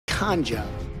con job.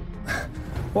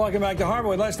 Welcome back to Harbor.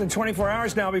 With less than 24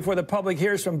 hours now before the public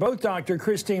hears from both Dr.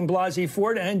 Christine Blasey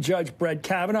Ford and Judge Brett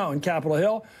Kavanaugh on Capitol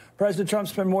Hill, President Trump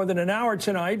spent more than an hour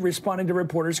tonight responding to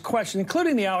reporters' questions,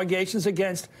 including the allegations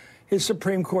against his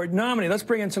Supreme Court nominee. Let's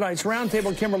bring in tonight's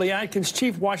roundtable Kimberly Atkins,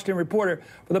 chief Washington reporter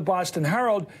for the Boston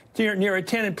Herald, near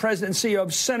attendant president and CEO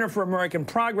of Center for American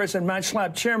Progress, and Matt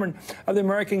Schlapp, chairman of the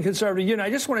American Conservative Union.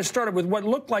 I just want to start with what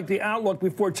looked like the outlook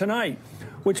before tonight,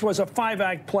 which was a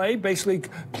five-act play, basically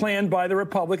planned by the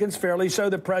Republicans, fairly so.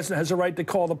 The president has a right to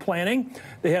call the planning.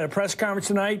 They had a press conference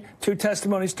tonight, 2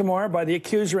 testimonies tomorrow by the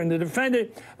accuser and the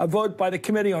defendant, a vote by the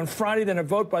committee on Friday, then a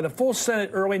vote by the full Senate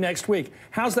early next week.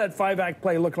 How's that five-act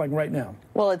play look like right now?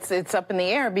 Well, it's up in the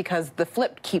air because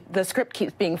the script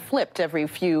keeps being flipped every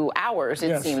few hours,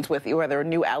 it seems, with whether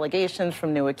new allegations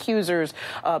from new accusers,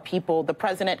 the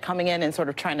president coming in and sort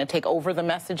of trying to take over the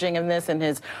messaging of this in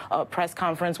his press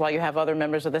conference, while you have other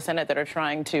members of the Senate that are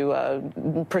trying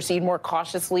to proceed more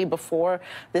cautiously before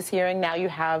this hearing. Now you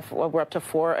have, we're up to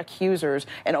 4 accusers,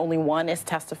 and only 1 is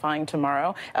testifying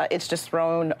tomorrow. It's just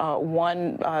thrown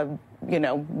one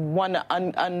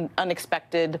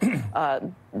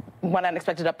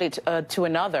unexpected update to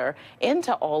another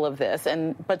into all of this.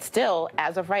 But still,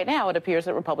 as of right now, it appears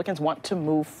that Republicans want to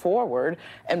move forward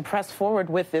and press forward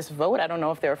with this vote. I don't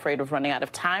know if they're afraid of running out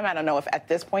of time. I don't know if at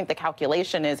this point the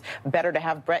calculation is better to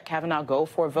have Brett Kavanaugh go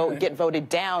for a vote, get voted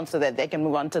down so that they can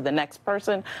move on to the next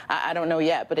person. I don't know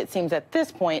yet, but it seems at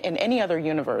this point, in any other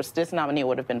universe, this nominee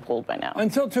would have been pulled by now.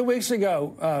 Until 2 weeks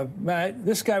ago, Matt,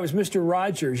 this guy was Mr.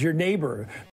 Rogers, your neighbor.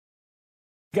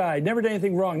 Guy, never did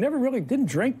anything wrong, never really didn't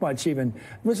drink much even,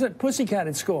 was a pussycat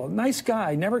in school, nice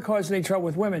guy, never caused any trouble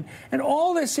with women. And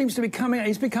all this seems to be coming,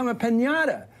 he's become a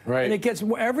piñata. Right. And it gets,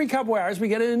 every couple hours we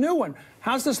get a new one.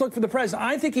 How's this look for the president?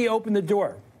 I think he opened the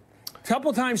door. A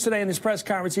couple times today in his press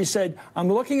conference, he said,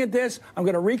 I'm looking at this, I'm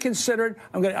going to reconsider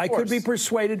it, I could be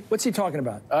persuaded. What's he talking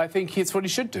about? I think it's what he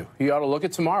should do. He ought to look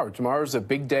at tomorrow. Tomorrow's a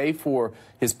big day for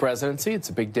his presidency. It's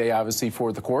a big day, obviously,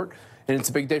 for the court, and it's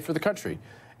a big day for the country.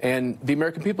 And the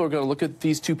American people are going to look at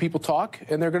these 2 people talk,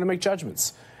 and they're going to make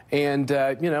judgments. And,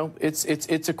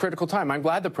 it's a critical time. I'm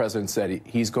glad the president said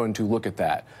he's going to look at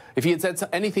that. If he had said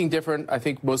anything different, I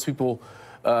think most people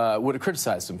would have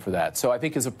criticized him for that. So I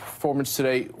think his performance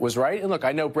today was right. And look,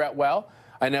 I know Brett well.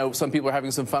 I know some people are having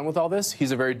some fun with all this.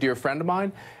 He's a very dear friend of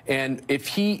mine. And if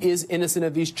he is innocent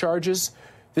of these charges,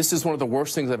 this is one of the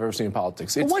worst things I've ever seen in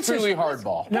politics. It's truly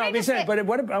hardball. No, I want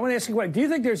to ask you a question. Do you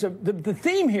think there's the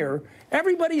theme here?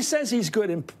 Everybody says he's good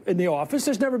in the office.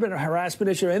 There's never been a harassment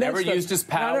issue. And never used his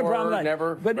power.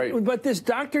 Never. But this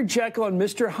Dr. Jekyll and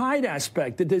Mr. Hyde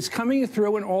aspect that is coming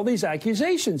through in all these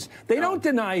accusations. They don't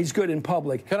deny he's good in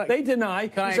public. They deny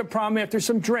he's a problem after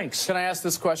some drinks. Can I ask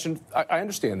this question? I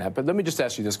understand that, but let me just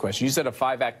ask you this question. You said a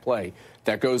 5-act play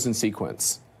that goes in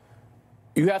sequence.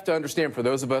 You have to understand, for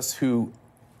those of us who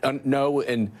know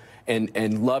and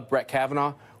love Brett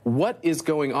Kavanaugh, what is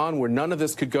going on where none of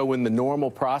this could go in the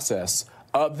normal process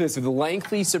of this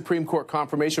lengthy Supreme Court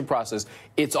confirmation process?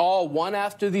 It's all one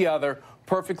after the other,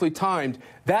 perfectly timed.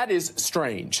 That is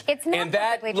strange. It's not and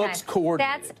that looks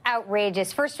coordinated. That's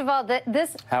outrageous. First of all,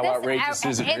 How outrageous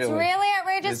is it really? It's really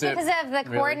outrageous because of the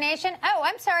coordination. Oh,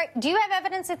 I'm sorry. Do you have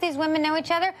evidence that these women know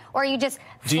each other, or are you just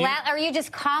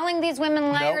calling these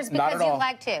women liars because you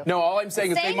like to? No, all I'm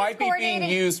saying is they might be being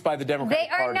used by the Democratic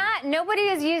Party. They are not. Nobody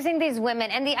is using these women,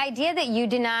 and the idea that you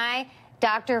deny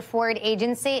Dr. Ford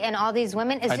agency and all these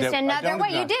women is just another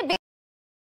way you did.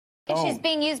 She's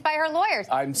being used by her lawyers.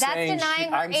 That's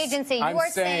denying her agency. You are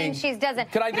saying she doesn't.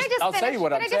 I'll tell you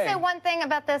what I'm saying. Can I just say one thing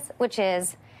about this, which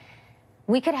is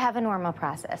we could have a normal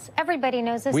process. Everybody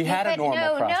knows this. We had a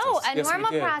normal process. No, a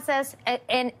normal process.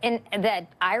 And the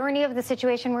irony of the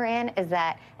situation we're in is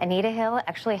that Anita Hill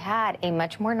actually had a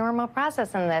much more normal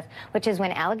process than this, which is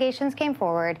when allegations came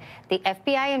forward, the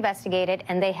FBI investigated,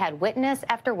 and they had witness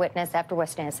after witness after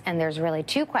witness. And there's really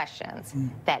 2 questions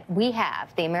that we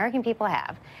have, the American people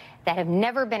have, that have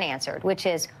never been answered, which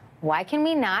is, why can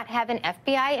we not have an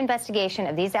FBI investigation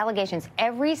of these allegations?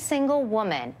 Every single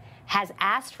woman has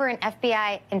asked for an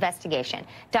FBI investigation.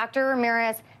 Dr.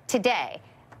 Ramirez today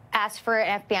asked for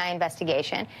an FBI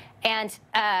investigation. And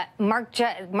Mark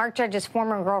Judge's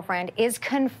former girlfriend is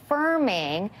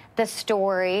confirming the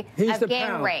story of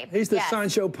gang rape. He's the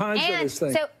Sancho Panza of this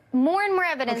thing. So more and more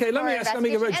evidence. Okay, let me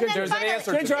give a There's an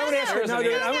answer. And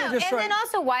then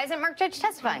also, why isn't Mark Judge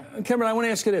testifying? Cameron, I want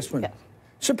to ask you this one. Yeah.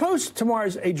 Suppose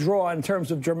tomorrow's a draw in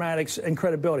terms of dramatics and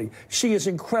credibility. She is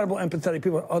incredible, empathetic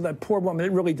people. Oh, that poor woman,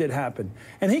 it really did happen.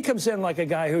 And he comes in like a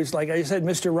guy who's, like I said,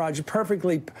 Mr. Rogers,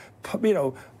 perfectly,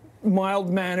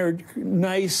 mild-mannered,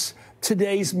 nice,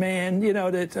 today's man, you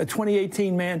know, the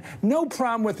 2018 man. No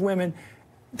problem with women.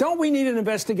 Don't we need an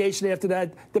investigation after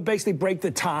that to basically break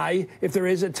the tie, if there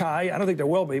is a tie? I don't think there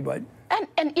will be, but...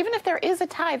 And even if there is a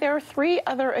tie, there are 3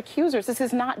 other accusers. This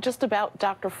is not just about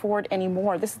Dr. Ford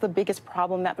anymore. This is the biggest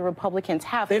problem that the Republicans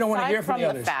have. They don't want to hear from the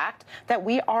others. Aside from the fact that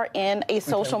we are in a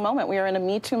social moment. We are in a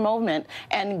Me Too moment,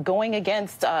 and going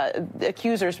against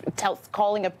accusers,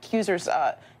 calling accusers,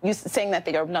 saying that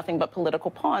they are nothing but political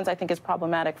pawns, I think is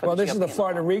problematic for the GOP. Well, this is the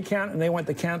Florida recount, and they want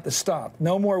the count to stop.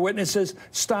 No more witnesses.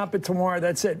 Stop it tomorrow.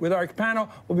 That's it. With our panel,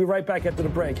 we'll be right back after the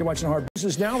break. You're watching Hard. This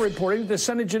is now reporting that the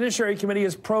Senate Judiciary Committee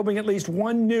is probing at least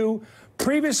one new,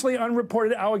 previously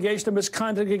unreported allegation of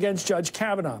misconduct against Judge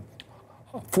Kavanaugh,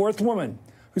 a 4th woman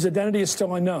whose identity is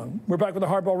still unknown. We're back with the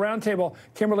Hardball Roundtable.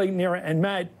 Kimberly, Nira, and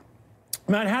Matt.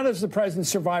 Matt, how does the president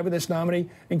survive with this nominee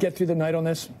and get through the night on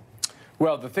this?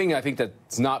 Well, the thing I think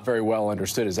that's not very well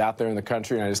understood is out there in the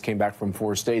country, and I just came back from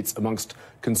 4 states, amongst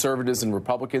conservatives and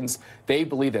Republicans, they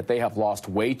believe that they have lost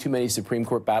way too many Supreme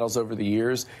Court battles over the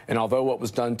years. And although what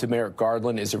was done to Merrick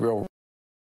Garland is a real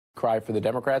cry for the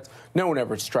Democrats, no one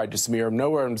ever tried to smear him. No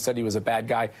one said he was a bad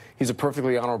guy. He's a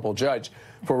perfectly honorable judge.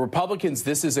 For Republicans,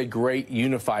 this is a great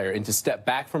unifier. And to step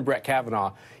back from Brett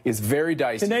Kavanaugh is very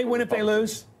dicey. Can they win if they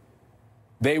lose?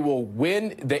 They will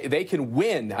win. They can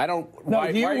win. I don't. No,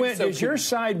 why, do you why win? So does your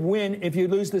side win if you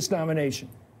lose this nomination?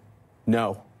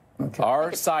 No. Okay.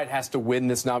 Our side has to win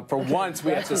this For once,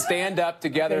 we have to stand up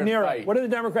together and Nero, fight. what do the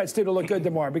Democrats do to look good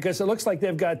tomorrow? Because it looks like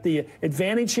they've got the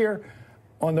advantage here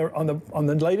on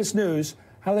the latest news.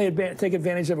 How do they take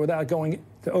advantage of it without going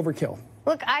to overkill?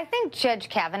 Look, I think Judge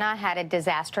Kavanaugh had a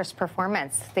disastrous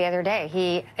performance the other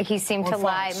day. He seemed to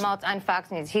lie on Fox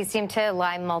News. He seemed to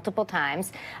lie multiple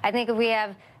times. I think if we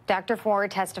have Dr. Ford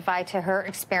testify to her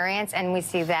experience and we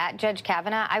see that, Judge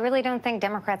Kavanaugh, I really don't think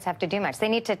Democrats have to do much. They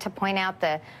need to point out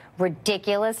the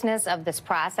ridiculousness of this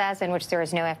process in which there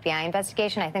is no FBI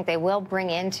investigation. I think they will bring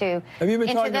into Have you been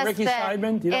talking to Ricky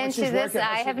Seidman? Do you know into this.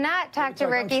 I have not talked to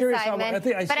Ricky Seidman,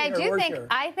 but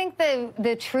I think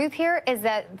the truth here is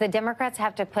that the Democrats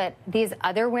have to put these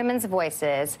other women's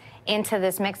voices into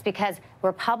this mix because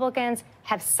Republicans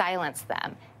have silenced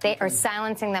them. They are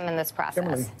silencing them in this process.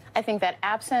 Kimberly. I think that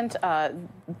absent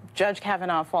Judge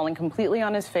Kavanaugh falling completely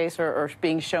on his face or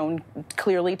being shown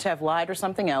clearly to have lied or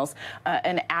something else,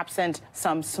 and absent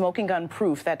some smoking gun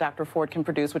proof that Dr. Ford can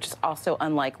produce, which is also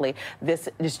unlikely, this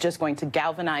is just going to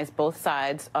galvanize both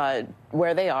sides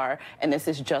where they are, and this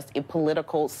is just a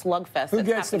political slugfest. Who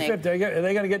gets the 50? Are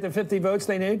they going to get the 50 votes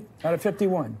they need out of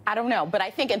 51? I don't know, but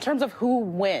I think in terms of who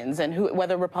wins and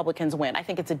whether Republicans win, I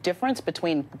think it's a difference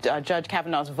between Judge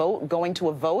Kavanaugh's vote going to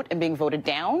a vote and being voted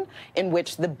down, in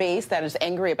which the base that is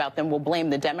angry about them will blame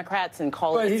the Democrats and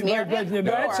call it smear. But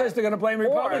Brad says they're going to blame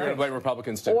Republicans. They're going to blame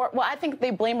Republicans, too. Well, I think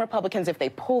they blame Republicans if they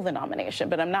pull the nomination,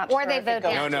 but I'm not sure. Or they vote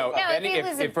down. No.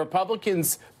 If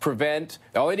Republicans prevent,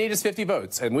 all they need is 50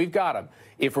 votes, and we've got them.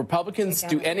 If Republicans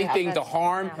do anything to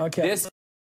harm this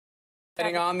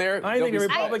getting on there, I think the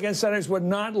Republican senators would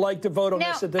not like to vote on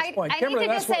this at this point. I need to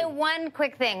just say one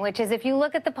quick thing, which is if you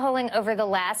look at the polling over the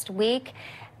last week,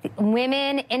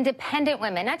 women, independent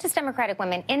women, not just Democratic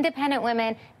women, independent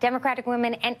women, Democratic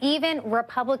women, and even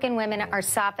Republican women are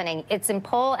softening. It's in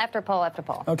poll after poll after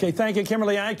poll. Okay, thank you,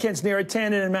 Kimberly Atkins, Nira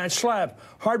Tanden, and Matt Schlapp.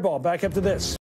 Hardball, back up to this.